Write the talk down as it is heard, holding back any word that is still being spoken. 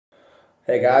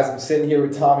Hey guys, I'm sitting here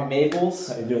with Tommy Maples.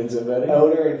 How you doing, Zambetti?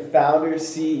 Owner and founder,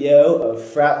 CEO of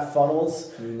Frat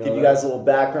Funnels. Give you guys a little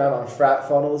background on Frat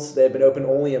Funnels. They've been open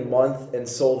only a month and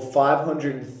sold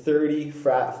 530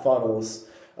 Frat Funnels.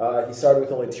 He started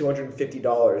with only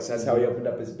 $250. That's how he opened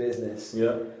up his business.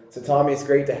 Yeah. So Tommy, it's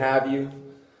great to have you.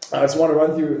 I just want to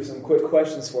run through some quick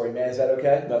questions for you, man. Is that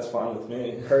okay? That's fine with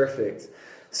me. Perfect.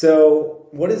 So,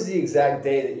 what is the exact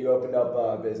day that you opened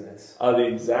up business? The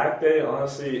exact day,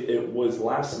 honestly, it was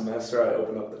last semester I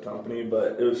opened up the company,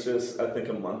 but it was just, I think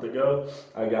a month ago,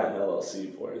 I got an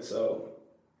LLC for it. So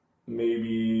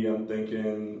maybe I'm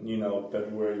thinking,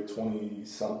 February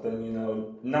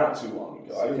 20-something, not too long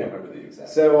ago. I can't remember the exact.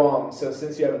 So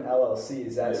since you have an LLC,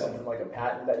 is that something like a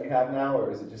patent that you have now,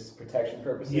 or is it just protection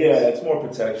purposes? Yeah, it's more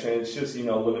protection. It's just,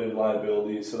 limited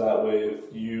liability. So that way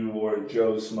if you or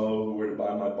Joe Smo, who were to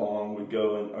buy my bong, would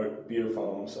go or beer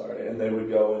funnel, and they would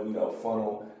go and,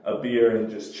 funnel a beer and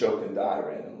just choke and die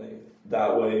randomly.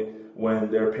 That way,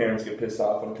 when their parents get pissed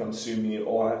off and come sue me,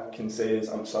 all I can say is,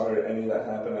 I'm sorry any of that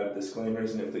happened, I have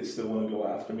disclaimers, and if they still want to go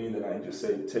after me, then I can just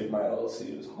say, take my LLC,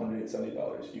 it was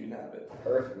 $170, you can have it.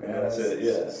 Perfect, man. And that's it,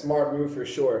 yeah. Smart move for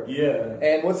sure. Yeah.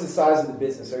 And what's the size of the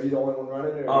business? Are you the only one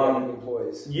running it, or are you having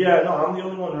employees? Yeah, no, I'm the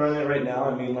only one running it right now.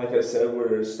 I mean, like I said,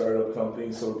 we're a startup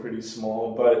company, so we're pretty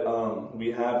small, but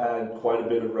we have had quite a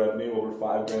bit of revenue, over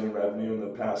 $5,000 in revenue in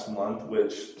the past month,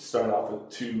 which started off with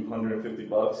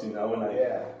 $250, and I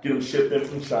get them shipped in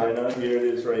from China. Here it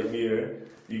is right here.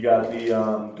 You got the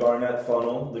garnet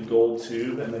funnel, the gold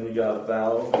tube, and then you got a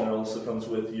valve, and it also comes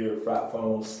with your Frat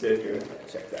Funnels sticker.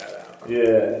 Check that out.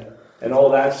 Yeah, and all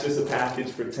that's just a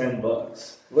package for $10.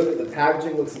 Look at the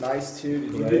packaging, looks nice too.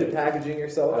 Did you do the packaging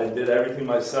yourself? I did everything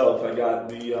myself. I got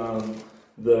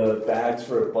the bags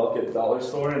for $1 at dollar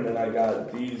store, and then I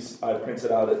got these. I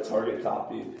printed out at Target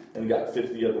copy and got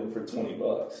 50 of them for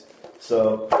 $20.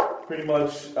 So pretty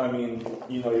much, I mean,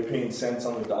 you're paying cents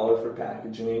on the dollar for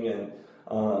packaging, and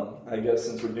I guess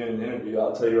since we're doing an interview,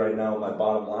 I'll tell you right now, my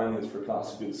bottom line is for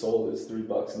cost of goods sold is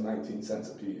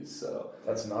 $3.19 a piece. So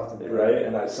that's nothing, right?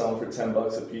 And I sell them for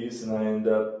 $10 a piece, and I end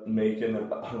up making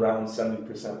around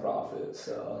 70% profit.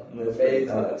 So amazing.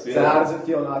 So how does it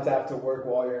feel not to have to work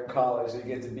while you're in college? You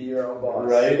get to be your own boss.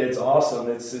 Right? It's awesome.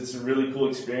 It's a really cool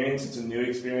experience. It's a new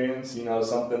experience.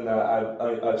 Something that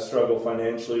I've struggled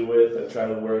financially with. I try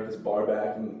to work as bar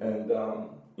back and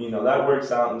that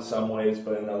works out in some ways,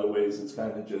 but in other ways it's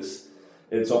kind of just,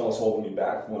 it's almost holding me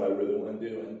back from what I really want to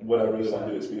do. And what I really want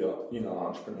to do is be a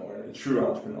entrepreneur, a true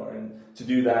entrepreneur. And to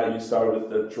do that, you start with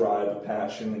the drive, a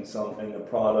passion, and a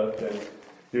product. And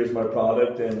here's my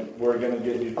product, and we're going to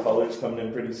get new colors coming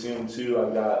in pretty soon too.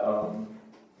 I've got a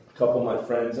couple of my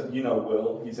friends,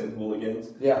 Will, he's in Hooligans.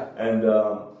 Yeah. And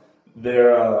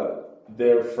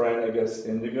their friend, I guess,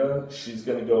 Indigo, she's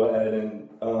going to go ahead and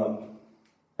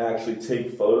actually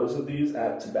take photos of these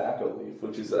at Tobacco Leaf,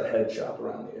 which is a head shop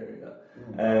around the area.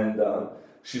 And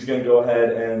she's going to go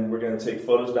ahead and we're going to take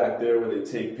photos back there where they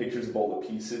take pictures of all the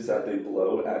pieces that they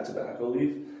blow at Tobacco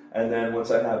Leaf. And then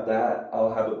once I have that,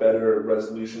 I'll have a better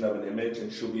resolution of an image,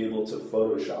 and she'll be able to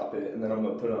Photoshop it. And then I'm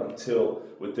going to put it on tilt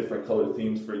with different color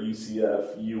themes for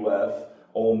UCF, UF,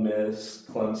 Ole Miss,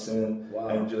 Clemson,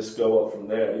 and just go up from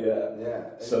there.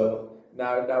 Yeah. So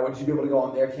now would you be able to go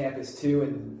on their campus too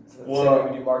and say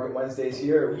we do Market Wednesdays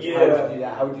here? Or how would you do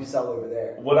that? How would you sell over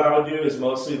there? What I would do is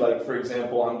mostly, like, for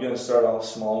example, I'm going to start off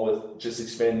small with just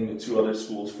expanding to 2 other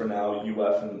schools for now,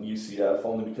 UF and UCF,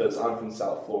 only because I'm from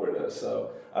South Florida.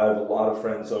 So I have a lot of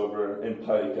friends over in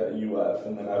Pike at UF,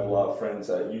 and then I have a lot of friends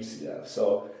at UCF.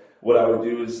 So what I would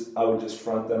do is I would just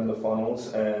front them the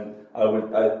funnels, and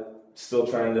I still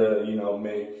trying to,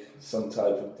 make some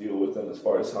type of deal with them as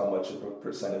far as how much of a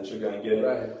percentage they're going to get.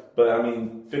 Right. But I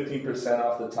mean, 15%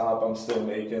 off the top, I'm still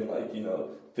making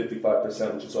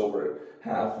 55%, which is over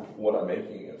half of what I'm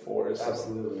making it for. So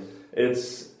absolutely.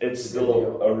 It's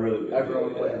still a really good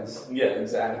Everyone deal. wins. Yeah,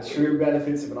 exactly. The true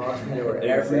benefits of an entrepreneur.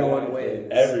 Everyone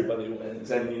wins. Everybody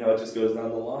wins. And, it just goes down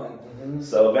the line.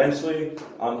 So eventually,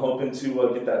 I'm hoping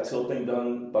to get that tilt thing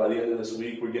done by the end of this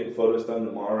week. We're getting photos done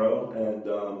tomorrow,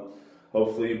 and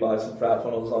hopefully buy some Frat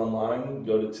Funnels online.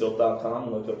 Go to tilt.com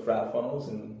and look up Frat Funnels,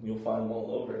 and you'll find them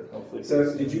all over. Hopefully.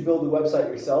 So did you build the website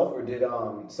yourself, or did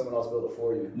someone else build it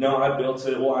for you? No, I built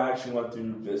it. Well, I actually went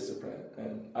through Vistaprint,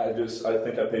 and I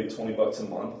think I paid $20 a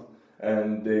month,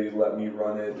 and they let me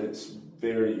run it. It's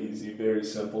very easy, very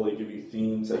simple. They give you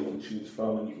themes that you can choose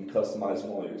from, and you can customize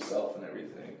them all yourself and everything.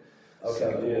 Okay.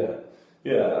 So,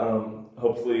 yeah.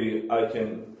 Hopefully, I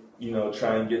can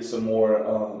try and get some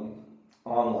more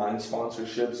online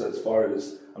sponsorships. As far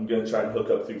as I'm going to try and hook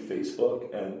up through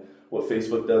Facebook, and what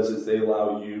Facebook does is they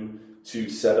allow you to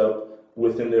set up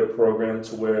within their program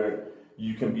to where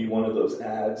you can be one of those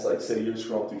ads, like say you're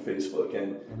scrolling through Facebook and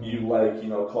you like,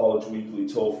 College Weekly,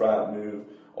 Toll Frat Move,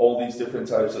 all these different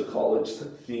types of college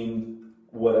themed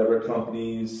whatever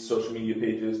companies, social media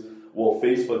pages. Well,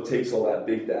 Facebook takes all that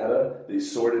big data, they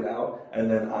sort it out, and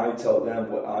then I tell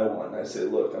them what I want. I say,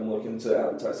 look, I'm looking to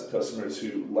advertise to customers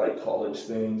who like college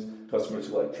things, customers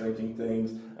who like drinking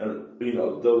things, and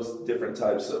those different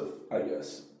types of, I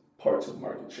guess, parts of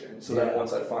market sharing. So then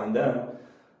once I find them,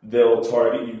 they'll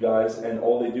target you guys, and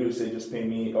all they do is they just pay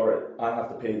me, or I have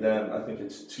to pay them, I think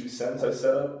it's 2 cents I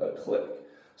set up, a click.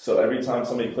 So every time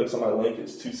somebody clicks on my link,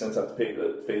 it's 2 cents I have to pay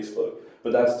to Facebook.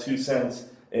 But that's 2 cents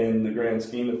in the grand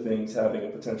scheme of things, having a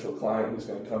potential client who's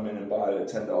going to come in and buy a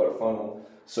 $10 funnel.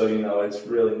 So, it's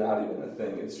really not even a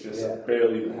thing. It's just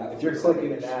barely even half. If you're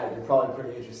clicking an ad, you're probably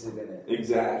pretty interested in it.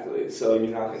 Exactly. So you're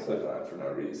not going to click on it for no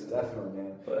reason. Definitely,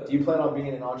 man. But do you plan on being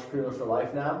an entrepreneur for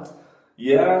life now?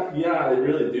 Yeah, I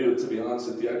really do, to be honest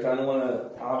with you. I kind of want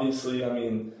to, obviously,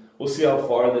 we'll see how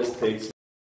far this takes.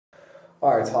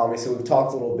 All right, Tommy, so we've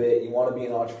talked a little bit. You want to be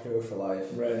an entrepreneur for life.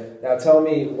 Right. Now tell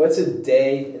me, what's a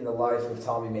day in the life of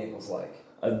Tommy Maples like?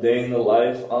 A day in the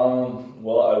life?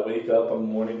 Well, I wake up, I'm a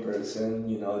morning person.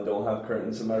 I don't have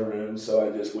curtains in my room, so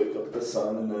I just wake up with the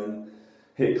sun and then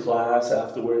hit class,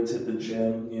 afterwards hit the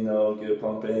gym, get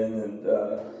pumping, and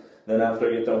then after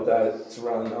I get done with that, it's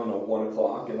around, 1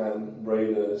 o'clock, and I'm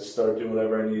ready to start doing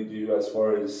whatever I need to do as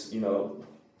far as,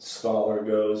 scholar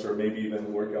goes, or maybe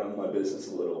even work on my business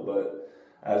a little. But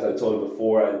as I told you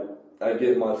before, I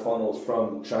get my funnels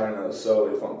from China, so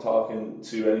if I'm talking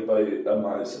to anybody of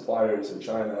my suppliers in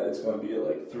China, it's going to be at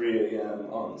like 3 a.m.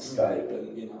 on Skype,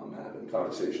 and I'm having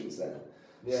conversations then.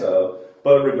 Yeah. So,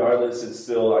 but regardless, it's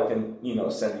still, I can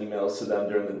send emails to them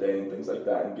during the day and things like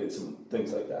that, and get some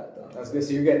things like that done. That's good.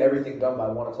 So you're getting everything done by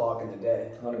 1 o'clock in the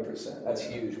day. 100%. That's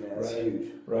huge, man. That's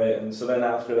huge. Right, and so then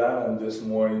after that, I'm just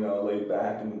more laid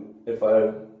back, and if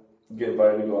I get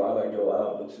invited to go out, I go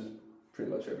out, which is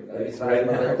pretty much every night. It's right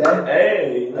now.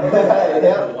 Hey,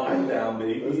 yeah. Wind down,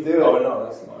 baby. Let's do it. Oh no,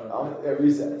 that's tomorrow.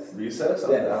 Recess. Recess?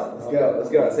 I'm down. Let's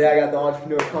go. Say I got the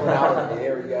entrepreneur coming out of me.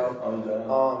 Here we go. I'm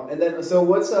down. And then, so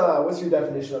what's your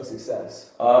definition of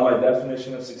success? My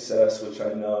definition of success, which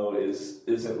I know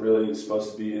isn't really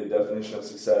supposed to be a definition of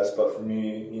success, but for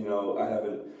me, I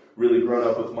haven't really grown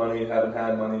up with money, haven't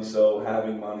had money, so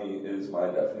having money is my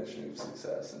definition of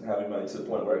success. And having money to the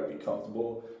point where I can be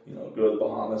comfortable, go to the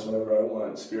Bahamas whenever I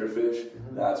want, spearfish,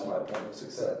 that's my point of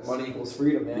success. Money equals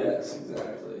freedom, man. Yes,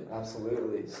 exactly.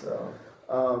 Absolutely. So,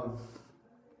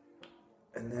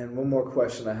 and then one more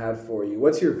question I had for you.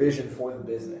 What's your vision for the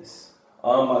business?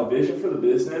 My vision for the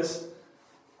business,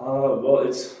 well,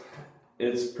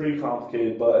 it's pretty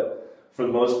complicated, but for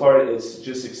the most part, it's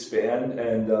just expand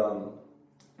and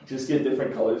just get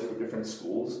different colors for different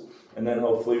schools. And then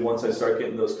hopefully once I start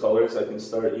getting those colors, I can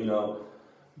start,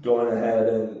 going ahead,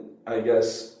 and I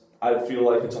guess I feel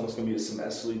like it's almost going to be a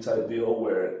semesterly type deal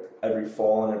where every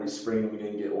fall and every spring we're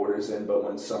going to get orders in, but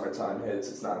when summertime hits,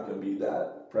 it's not going to be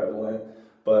that prevalent.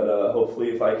 But hopefully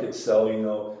if I could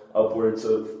sell, upwards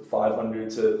of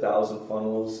 500 to 1,000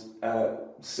 funnels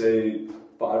at, say,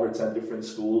 5 or 10 different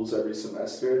schools every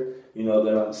semester,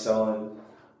 then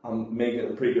I'm making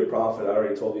a pretty good profit. I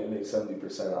already told you I make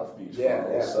 70% off of each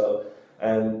funnel. Yeah. So,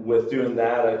 and with doing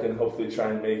that, I can hopefully try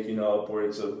and make,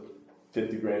 upwards of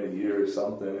 50 grand a year or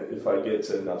something if I get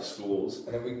to enough schools.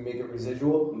 And then we can make it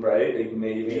residual? Right,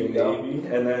 maybe.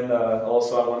 And then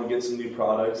also I want to get some new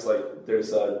products, like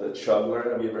there's the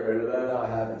Chuggler. Have you ever heard of that? No, I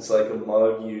haven't. It's like a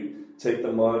mug. You take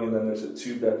the mug, and then there's a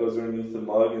tube that goes underneath the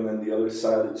mug, and then the other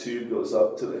side of the tube goes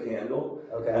up to the handle.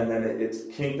 Okay. And then it's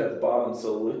kinked at the bottom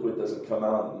so the liquid doesn't come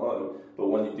out of the mug. But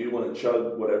when you do want to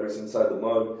chug whatever's inside the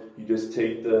mug, you just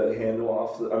take the handle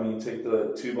off, take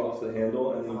the tube off the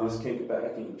handle, and then you just kink it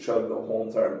back and you chug the whole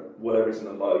entire whatever's in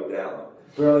the mug down.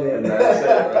 Brilliant. And that's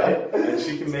it, right? And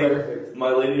she can make, perfect.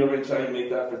 My lady over in China make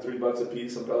that for $3 a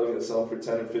piece. I'm probably going to sell them for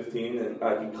 10 or 15, and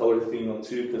I can color theme them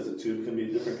too, because the tube can be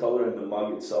a different color and the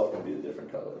mug itself can be a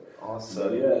different color. Awesome.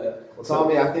 So yeah. Well,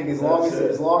 Tommy, I think as long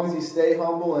as you stay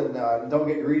humble and don't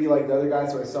get greedy like the other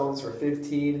guys who are selling this for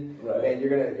 15, right, man, you're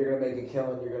gonna make a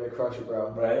killing. You're gonna crush it,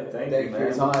 bro. Right. Thank you, man. For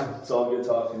your time. It's all good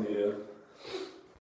talking to you.